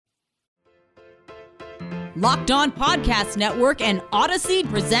Locked On Podcast Network and Odyssey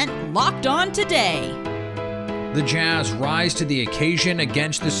present Locked On Today. The Jazz rise to the occasion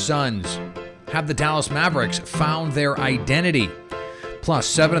against the Suns. Have the Dallas Mavericks found their identity? Plus,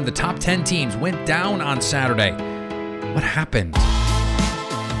 7 of the top 10 teams went down on Saturday. What happened?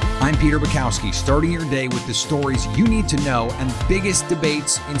 I'm Peter Bukowski, starting your day with the stories you need to know and biggest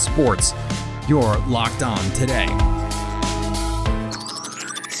debates in sports. You're Locked On Today.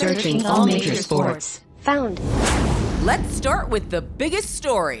 Searching all major sports. Found. Let's start with the biggest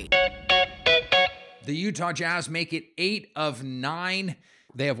story. The Utah Jazz make it 8 of 9.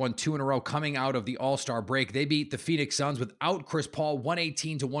 They have won 2 in a row coming out of the All-Star break. They beat the Phoenix Suns without Chris Paul,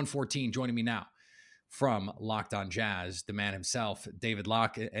 118-114. Joining me now from Locked On Jazz, the man himself, David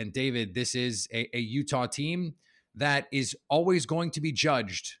Locke. And David, this is a Utah team that is always going to be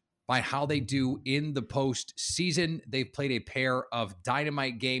judged by how they do in the postseason. They've played a pair of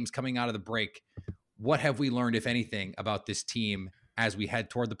dynamite games coming out of the break. What have we learned, if anything, about this team as we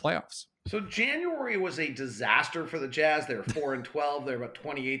head toward the playoffs? So January was a disaster for the Jazz. They were 4-12. They're about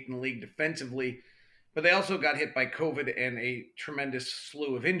 28th in the league defensively. But they also got hit by COVID and a tremendous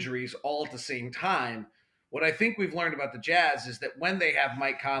slew of injuries all at the same time. What I think we've learned about the Jazz is that when they have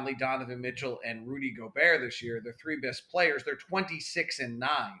Mike Conley, Donovan Mitchell, and Rudy Gobert this year, their 3 best players, they're 26-9.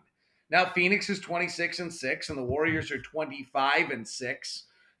 Now Phoenix is 26-6, and the Warriors are 25-6.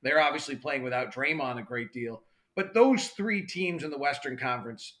 They're obviously playing without Draymond a great deal. But those 3 teams in the Western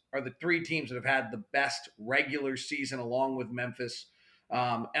Conference are the 3 teams that have had the best regular season along with Memphis.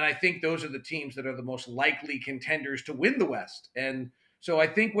 And I think those are the teams that are the most likely contenders to win the West. And so I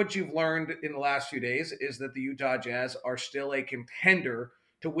think what you've learned in the last few days is that the Utah Jazz are still a contender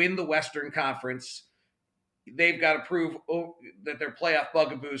to win the Western Conference. They've got to prove that their playoff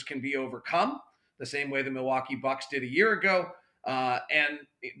bugaboos can be overcome the same way the Milwaukee Bucks did a year ago.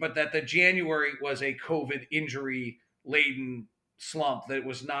 But that the January was a COVID injury-laden slump that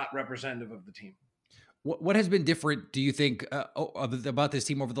was not representative of the team. What has been different, do you think, about this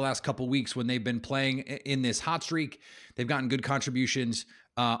team over the last couple of weeks when they've been playing in this hot streak? They've gotten good contributions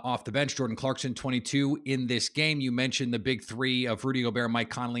off the bench. Jordan Clarkson, 22 in this game. You mentioned the big 3 of Rudy Gobert, Mike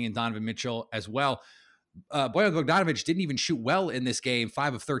Conley, and Donovan Mitchell as well. Bojan Bogdanovic didn't even shoot well in this game,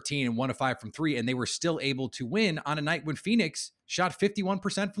 5 of 13 and 1 of 5 from 3, and they were still able to win on a night when Phoenix shot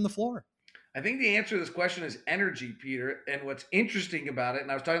 51% from the floor. I think the answer to this question is energy, Peter. And what's interesting about it,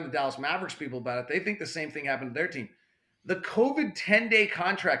 and I was talking to the Dallas Mavericks people about it, they think the same thing happened to their team. The COVID 10-day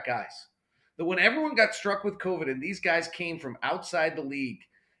contract guys, that when everyone got struck with COVID and these guys came from outside the league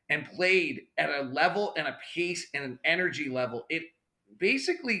and played at a level and a pace and an energy level, it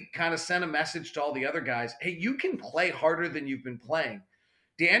basically kind of sent a message to all the other guys, hey, you can play harder than you've been playing.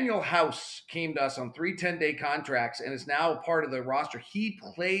 Daniel House came to us on 3 10-day contracts and is now a part of the roster. He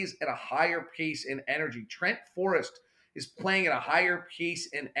plays at a higher pace and energy. Trent Forrest is playing at a higher pace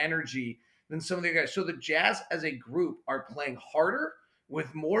and energy than some of the guys. So the Jazz as a group are playing harder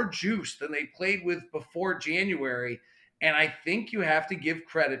with more juice than they played with before January. And I think you have to give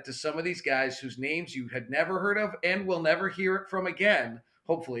credit to some of these guys whose names you had never heard of and will never hear it from again,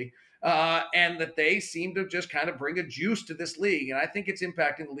 hopefully. And that they seem to just kind of bring a juice to this league. And I think it's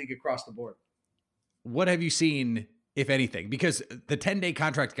impacting the league across the board. What have you seen, if anything? Because the 10-day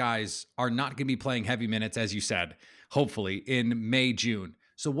contract guys are not going to be playing heavy minutes, as you said, hopefully in May, June.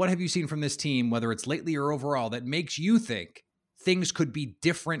 So what have you seen from this team, whether it's lately or overall, that makes you think things could be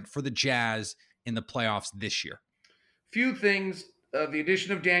different for the Jazz in the playoffs this year? Few things. The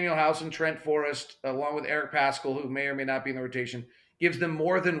addition of Daniel House and Trent Forrest, along with Eric Paschall, who may or may not be in the rotation, gives them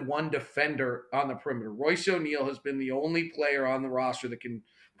more than one defender on the perimeter. Royce O'Neal has been the only player on the roster that can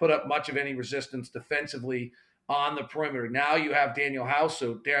put up much of any resistance defensively on the perimeter. Now you have Daniel House,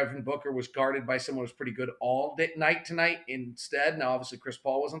 so Devin Booker was guarded by someone who's pretty good all night tonight instead. Now, obviously, Chris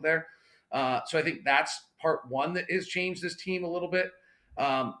Paul wasn't there. So I think that's part one that has changed this team a little bit.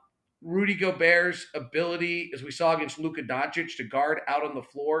 Rudy Gobert's ability, as we saw against Luka Doncic, to guard out on the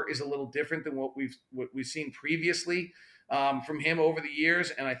floor is a little different than what we've seen previously from him over the years,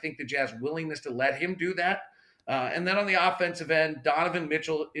 and I think the Jazz willingness to let him do that. And then on the offensive end, Donovan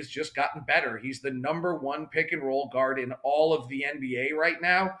Mitchell has just gotten better. He's the number 1 pick and roll guard in all of the NBA right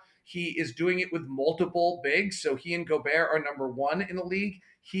now. He is doing it with multiple bigs, so he and Gobert are number 1 in the league.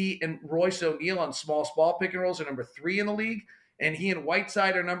 He and Royce O'Neal on small pick and rolls are number 3 in the league, and he and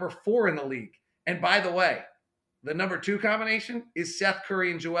Whiteside are number 4 in the league. And by the way, the number 2 combination is Seth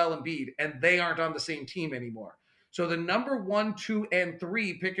Curry and Joel Embiid, and they aren't on the same team anymore. So the number 1, 2, and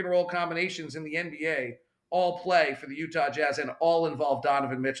 3 pick and roll combinations in the NBA all play for the Utah Jazz and all involve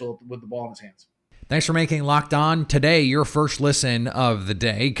Donovan Mitchell with the ball in his hands. Thanks for making Locked On Today your first listen of the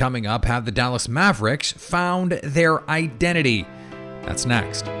day. Coming up, have the Dallas Mavericks found their identity? That's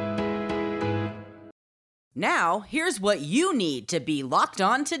next. Now, here's what you need to be locked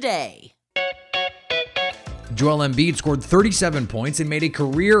on today. Joel Embiid scored 37 points and made a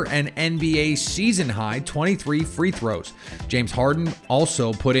career and NBA season-high 23 free throws. James Harden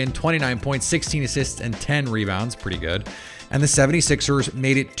also put in 29 points, 16 assists, and 10 rebounds. Pretty good. And the 76ers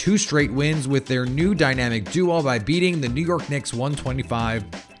made it 2 straight wins with their new dynamic duo by beating the New York Knicks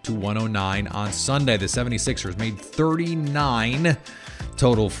 125-109 on Sunday. The 76ers made 39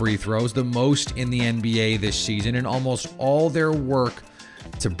 total free throws, the most in the NBA this season, and almost all their work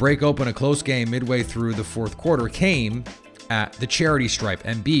to break open a close game midway through the fourth quarter came at the charity stripe.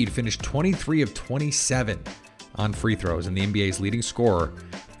 Embiid finished 23 of 27 on free throws, and the NBA's leading scorer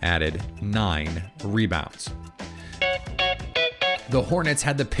added 9 rebounds. The Hornets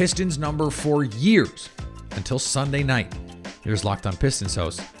had the Pistons number for years until Sunday night. Here's Locked On Pistons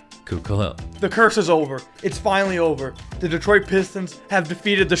host, Ku Khalil. The curse is over. It's finally over. The Detroit Pistons have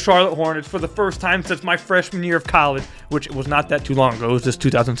defeated the Charlotte Hornets for the first time since my freshman year of college, which was not that too long ago. It was just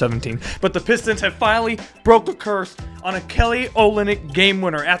 2017. But the Pistons have finally broke the curse on a Kelly Olynyk game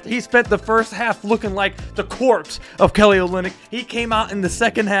winner. After he spent the first half looking like the corpse of Kelly Olynyk, he came out in the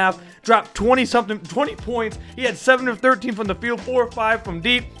second half, dropped 20 points. He had 7 of 13 from the field, 4 or 5 from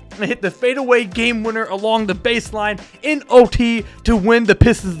deep, and hit the fadeaway game winner along the baseline in OT to win the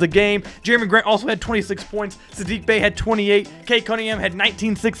Pistons the game. Jeremy Grant also had 26 points. Sadiq Bey had 28. Kate Cunningham had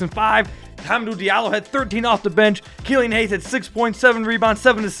 19, 6, and 5. Hamidou Diallo had 13 off the bench. Killian Hayes had 6 points, 7 rebounds,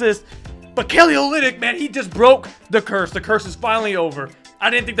 7 assists. But Kelly Olynyk, man, he just broke the curse. The curse is finally over. I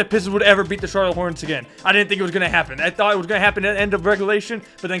didn't think the Pistons would ever beat the Charlotte Hornets again. I didn't think it was going to happen. I thought it was going to happen at the end of regulation,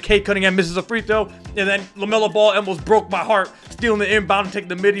 but then Kate Cunningham misses a free throw, and then LaMelo Ball almost broke my heart, stealing the inbound and taking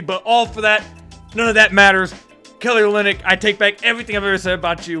the midi, but all for that, none of that matters. Kelly Olynyk, I take back everything I've ever said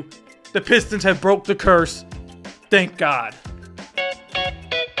about you. The Pistons have broke the curse. Thank God.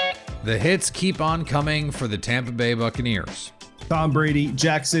 The hits keep on coming for the Tampa Bay Buccaneers. Tom Brady,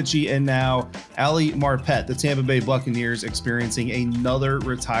 Jack Sitchie, and now Ali Marpet, the Tampa Bay Buccaneers, experiencing another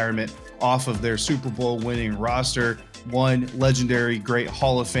retirement off of their Super Bowl winning roster. One legendary, great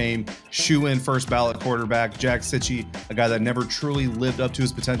Hall of Fame, shoe-in first ballot quarterback, Jack Sitchie, a guy that never truly lived up to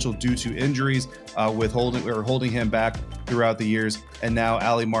his potential due to injuries, holding him back throughout the years. And now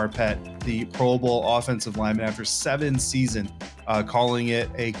Ali Marpet, the Pro Bowl offensive lineman, after 7 seasons, calling it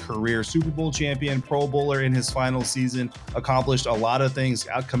a career Super Bowl champion, Pro Bowler in his final season, accomplished a lot of things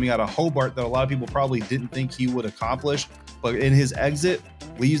coming out of Hobart that a lot of people probably didn't think he would accomplish. But in his exit,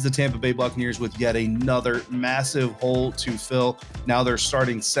 leaves the Tampa Bay Buccaneers with yet another massive hole to fill. Now their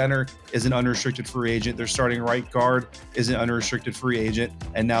starting center is an unrestricted free agent. Their starting right guard is an unrestricted free agent.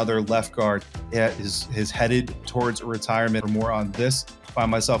 And now their left guard is headed towards retirement. For more on this,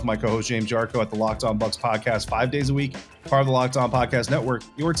 find myself and my co-host James Jarko at the Locked On Bucs podcast 5 days a week, part of the Locked On Podcast Network,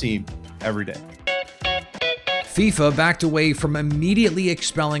 your team every day. FIFA backed away from immediately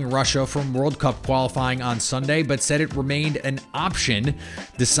expelling Russia from World Cup qualifying on Sunday, but said it remained an option,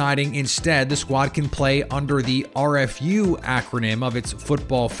 deciding instead the squad can play under the RFU acronym of its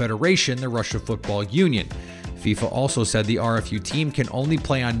football federation, the Russia Football Union. FIFA also said the RFU team can only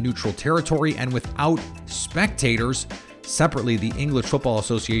play on neutral territory and without spectators. Separately, the English Football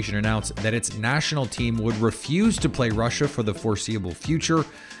Association announced that its national team would refuse to play Russia for the foreseeable future.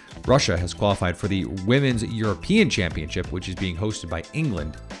 Russia has qualified for the Women's European Championship, which is being hosted by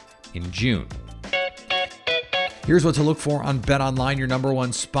England in June. Here's what to look for on BetOnline, your number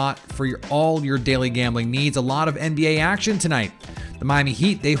one spot for all your daily gambling needs. A lot of NBA action tonight. The Miami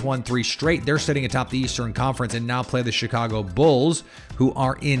Heat, they've won 3 straight. They're sitting atop the Eastern Conference and now play the Chicago Bulls, who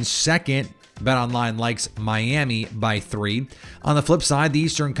are in second. BetOnline likes Miami by 3. On the flip side, the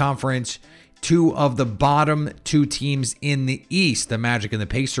Eastern Conference, 2 of the bottom 2 teams in the East, the Magic and the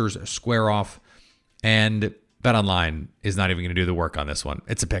Pacers, square off. And BetOnline is not even going to do the work on this one.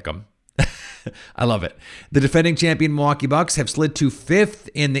 It's a pick'em. I love it. The defending champion Milwaukee Bucks have slid to 5th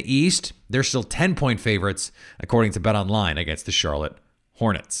in the East. They're still 10-point favorites, according to BetOnline, against the Charlotte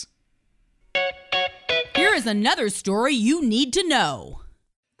Hornets. Here is another story you need to know.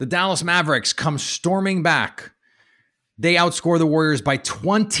 The Dallas Mavericks come storming back. They outscore the Warriors by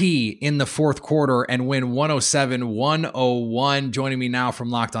 20 in the fourth quarter and win 107-101. Joining me now from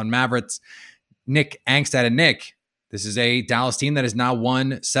Locked On Mavericks, Nick Angstad. And Nick, this is a Dallas team that has now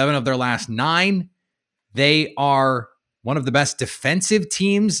won 7 of their last 9. They are one of the best defensive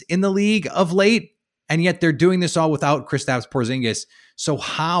teams in the league of late, and yet they're doing this all without Kristaps Porzingis. So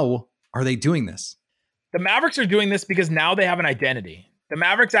how are they doing this? The Mavericks are doing this because now they have an identity. The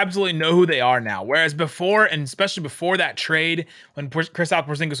Mavericks absolutely know who they are now. Whereas before, and especially before that trade, when Kristaps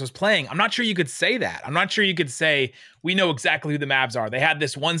Porzingis was playing, I'm not sure you could say that. I'm not sure you could say, we know exactly who the Mavs are. They had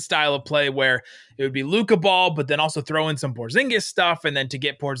this one style of play where it would be Luka ball, but then also throw in some Porzingis stuff. And then to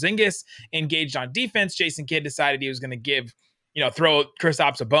get Porzingis engaged on defense, Jason Kidd decided he was going to throw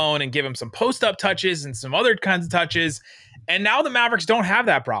Kristaps a bone and give him some post-up touches and some other kinds of touches. And now the Mavericks don't have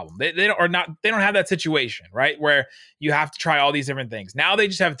that problem. They don't have that situation, right? Where you have to try all these different things. Now they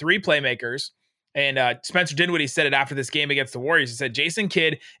just have 3 playmakers. And Spencer Dinwiddie said it after this game against the Warriors. He said, Jason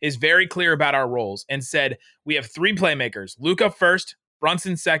Kidd is very clear about our roles and said, we have 3 playmakers, Luka first,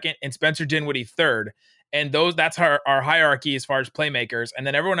 Brunson second, and Spencer Dinwiddie third. And that's our hierarchy as far as playmakers. And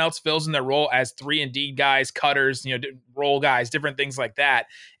then everyone else fills in their role as 3-and-D guys, cutters, role guys, different things like that.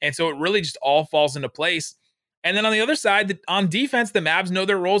 And so it really just all falls into place. And then on the other side, on defense, the Mavs know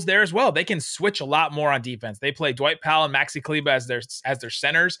their roles there as well. They can switch a lot more on defense. They play Dwight Powell and Maxi Kleber as their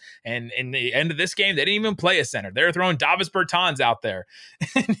centers. And in the end of this game, they didn't even play a center. They were throwing Davis Bertans out there.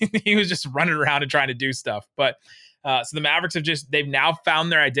 He was just running around and trying to do stuff. But so the Mavericks they've now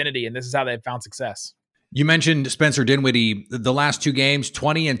found their identity, and this is how they've found success. You mentioned Spencer Dinwiddie, the last 2 games,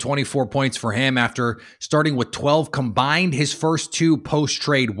 20 and 24 points for him after starting with 12 combined his first 2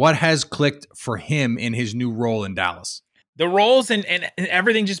 post-trade. What has clicked for him in his new role in Dallas? The roles and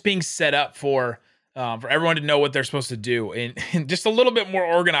everything just being set up for everyone to know what they're supposed to do and just a little bit more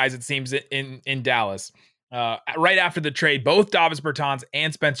organized, it seems, in Dallas. Right after the trade, both Davis Bertans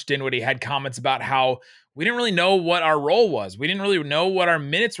and Spencer Dinwiddie had comments about how we didn't really know what our role was. We didn't really know what our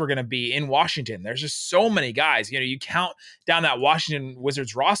minutes were going to be in Washington. There's just so many guys. You count down that Washington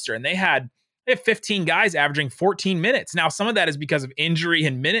Wizards roster, and they have 15 guys averaging 14 minutes. Now, some of that is because of injury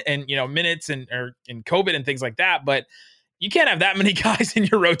and minutes and COVID and things like that. But you can't have that many guys in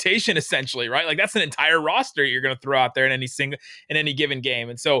your rotation, essentially, right? Like that's an entire roster you're going to throw out there in any given game.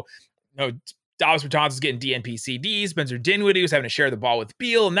 And so, Davis Bertans was getting DNP CDs. Spencer Dinwiddie was having to share the ball with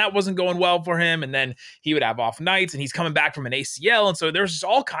Beal, and that wasn't going well for him. And then he would have off nights, and he's coming back from an ACL. And so there's just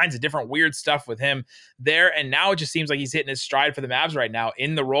all kinds of different weird stuff with him there. And now it just seems like he's hitting his stride for the Mavs right now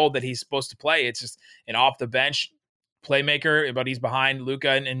in the role that he's supposed to play. It's just an off-the-bench playmaker, but he's behind Luka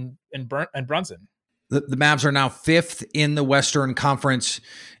and Brunson. The Mavs are now 5th in the Western Conference,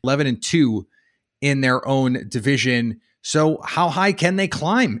 11-2 in their own division. So how high can they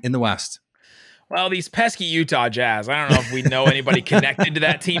climb in the West? Well, these pesky Utah Jazz, I don't know if we know anybody connected to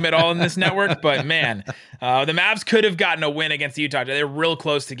that team at all in this network, but man, the Mavs could have gotten a win against the Utah Jazz. They were real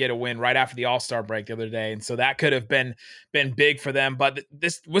close to get a win right after the All-Star break the other day, and so that could have been big for them. But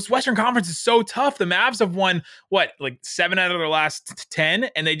this Western Conference is so tough. The Mavs have won, 7 out of their last 10,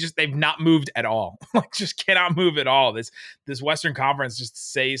 and they've not moved at all. Just cannot move at all. This Western Conference just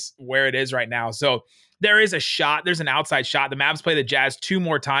stays where it is right now. So there is a shot. There's an outside shot. The Mavs play the Jazz 2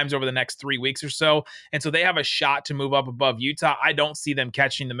 more times over the next 3 weeks or so. And so they have a shot to move up above Utah. I don't see them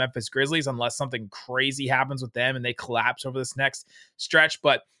catching the Memphis Grizzlies unless something crazy happens with them and they collapse over this next stretch.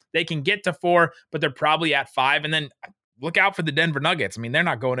 But they can get to 4, but they're probably at 5. And then look out for the Denver Nuggets. I mean, they're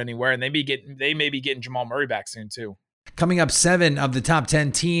not going anywhere, and they may be getting Jamal Murray back soon too. Coming up, 7 of the top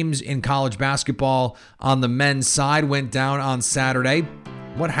 10 teams in college basketball on the men's side went down on Saturday.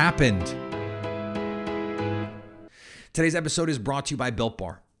 What happened? Today's episode is brought to you by Built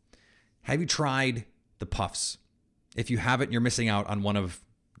Bar. Have you tried the Puffs? If you haven't, you're missing out on one of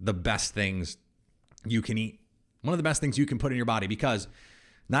the best things you can eat. One of the best things you can put in your body, because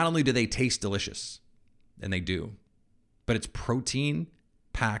not only do they taste delicious, and they do, but it's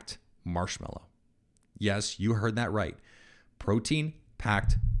protein-packed marshmallow. Yes, you heard that right.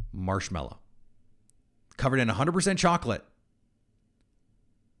 Protein-packed marshmallow. Covered in 100% chocolate.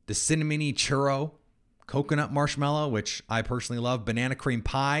 The cinnamony churro, coconut marshmallow, which I personally love, banana cream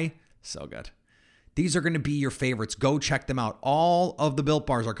pie, so good. These are going to be your favorites. Go check them out. All of the Built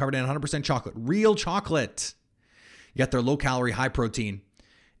Bars are covered in 100% chocolate, real chocolate. You got their low calorie, high protein,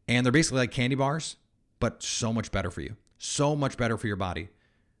 and they're basically like candy bars, but so much better for you. So much better for your body.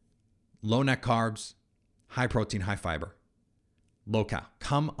 Low net carbs, high protein, high fiber, low cal.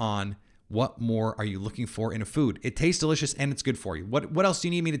 Come on. What more are you looking for in a food? It tastes delicious and it's good for you. What else do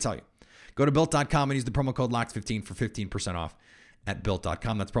you need me to tell you? Go to Built.com and use the promo code LOCKED15 for 15% off at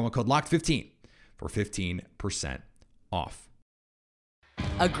Built.com. That's promo code LOCKED15 for 15% off.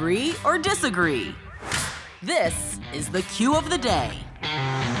 Agree or disagree? This is the cue of the day.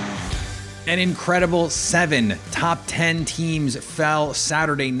 An incredible 7 top 10 teams fell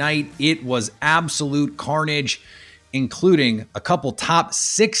Saturday night. It was absolute carnage, including a couple top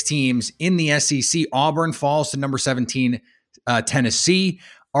 6 teams in the SEC. Auburn falls to number 17, Tennessee.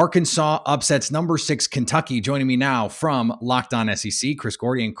 Arkansas upsets number 6 Kentucky. Joining me now from Locked On SEC, Chris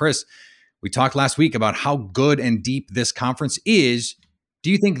Gordy. And Chris, we talked last week about how good and deep this conference is. Do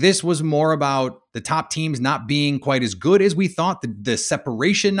you think this was more about the top teams not being quite as good as we thought, the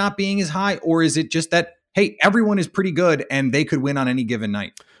separation not being as high, or is it just that, hey, everyone is pretty good and they could win on any given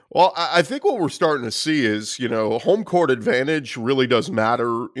night? Well, I think what we're starting to see is, home court advantage really does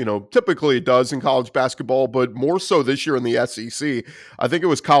matter. Typically it does in college basketball, but more so this year in the SEC. I think it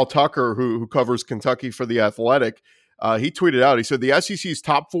was Kyle Tucker who covers Kentucky for The Athletic. He tweeted out, he said, the SEC's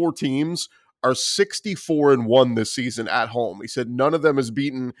top 4 teams are 64-1 this season at home. He said none of them has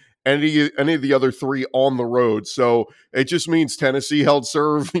beaten any of the other 3 on the road. So it just means Tennessee held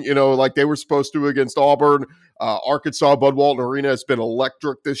serve, like they were supposed to against Auburn. Arkansas, Bud Walton Arena has been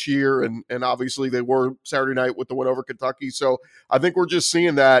electric this year, and obviously they were Saturday night with the win over Kentucky. So I think we're just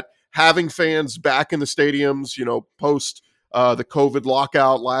seeing that having fans back in the stadiums, post the COVID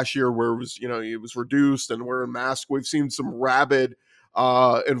lockout last year where it was reduced and wearing masks. We've seen some rabid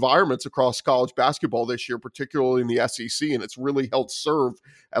environments across college basketball this year, particularly in the SEC, and it's really held serve,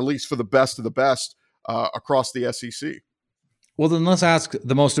 at least for the best of the best across the SEC. Well, then let's ask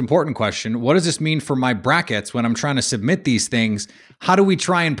the most important question. What does this mean for my brackets when I'm trying to submit these things? How do we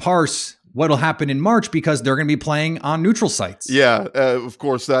try and parse what'll happen in March because they're going to be playing on neutral sites? Yeah, of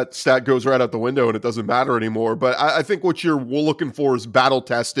course, that stat goes right out the window and it doesn't matter anymore. But I think what we're looking for is battle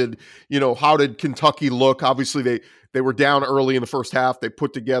tested. How did Kentucky look? Obviously, they were down early in the first half. They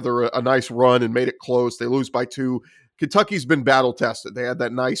put together a nice run and made it close. They lose by 2. Kentucky's been battle tested. They had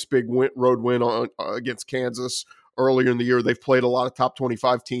that nice big road win against Kansas earlier in the year. They've played a lot of top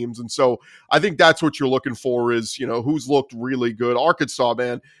 25 teams. And so I think that's what you're looking for is, who's looked really good. Arkansas,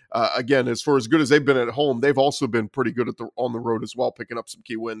 man, again, as far as good as they've been at home, they've also been pretty good on the road as well, picking up some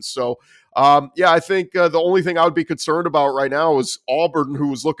key wins. So, I think the only thing I would be concerned about right now is Auburn, who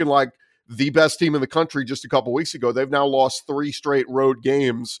was looking like the best team in the country just a couple weeks ago. They've now lost 3 straight road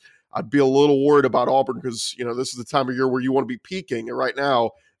games. I'd be a little worried about Auburn because, this is the time of year where you want to be peaking. And right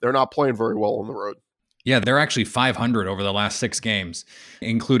now, they're not playing very well on the road. Yeah, they're actually 500 over the last 6 games,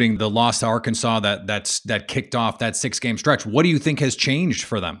 including the loss to Arkansas that kicked off that 6-game stretch. What do you think has changed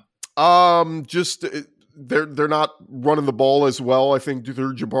for them? Just they're not running the ball as well, I think,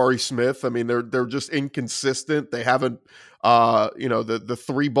 through Jabari Smith. I mean, they're just inconsistent. They haven't the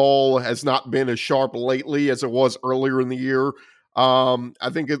 3 ball has not been as sharp lately as it was earlier in the year. I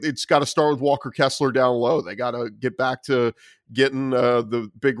think it's got to start with Walker Kessler down low. They got to get back to getting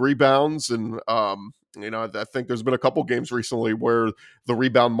the big rebounds and I think there's been a couple games recently where the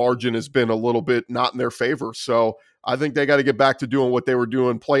rebound margin has been a little bit not in their favor. So I think they got to get back to doing what they were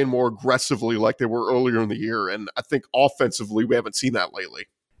doing, playing more aggressively like they were earlier in the year. And I think offensively, we haven't seen that lately.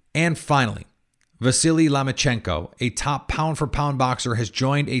 And finally, Vasily Lomachenko, a top pound-for-pound boxer, has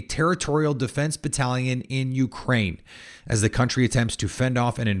joined a territorial defense battalion in Ukraine as the country attempts to fend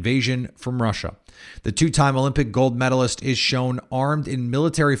off an invasion from Russia. The 2-time Olympic gold medalist is shown armed in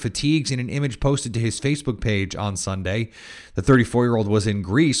military fatigues in an image posted to his Facebook page on Sunday. The 34-year-old was in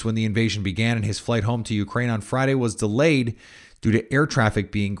Greece when the invasion began, and his flight home to Ukraine on Friday was delayed due to air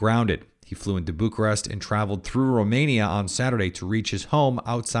traffic being grounded. He flew into Bucharest and traveled through Romania on Saturday to reach his home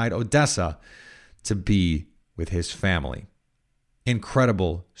outside Odessa to be with his family.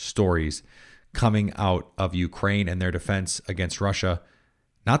 Incredible stories coming out of Ukraine and their defense against Russia.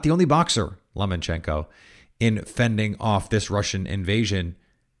 Not the only boxer, Lomachenko, in fending off this Russian invasion.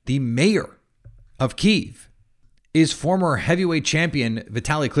 The mayor of Kyiv is former heavyweight champion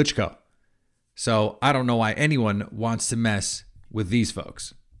Vitaly Klitschko. So I don't know why anyone wants to mess with these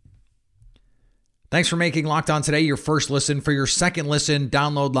folks. Thanks for making Locked On Today your first listen. For your second listen,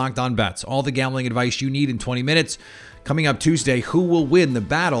 download Locked On Bets. All the gambling advice you need in 20 minutes. Coming up Tuesday, who will win the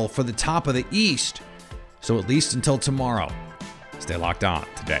battle for the top of the East? So at least until tomorrow, stay locked on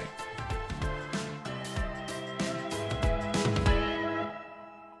today.